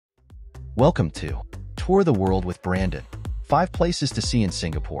Welcome to Tour the World with Brandon. 5 places to see in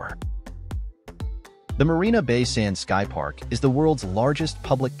Singapore. The Marina Bay Sands Sky Park is the world's largest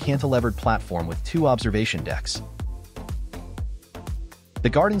public cantilevered platform with 2 observation decks. The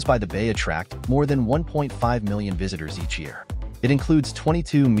Gardens by the Bay attract more than 1.5 million visitors each year. It includes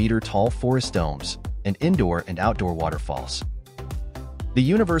 22-meter-tall forest domes and indoor and outdoor waterfalls. The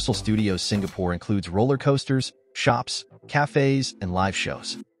Universal Studios Singapore includes roller coasters, shops, cafes, and live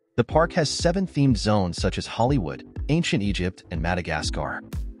shows. The park has 7 themed zones such as Hollywood, Ancient Egypt, and Madagascar.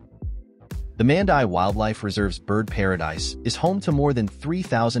 The Mandai Wildlife Reserve's Bird Paradise is home to more than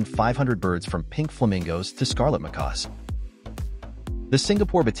 3,500 birds from pink flamingos to scarlet macaws. The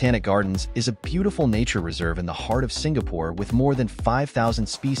Singapore Botanic Gardens is a beautiful nature reserve in the heart of Singapore with more than 5,000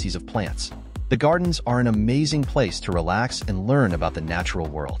 species of plants. The gardens are an amazing place to relax and learn about the natural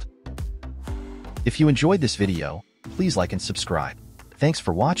world. If you enjoyed this video, please like and subscribe. Thanks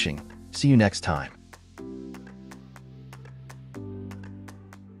for watching. See you next time.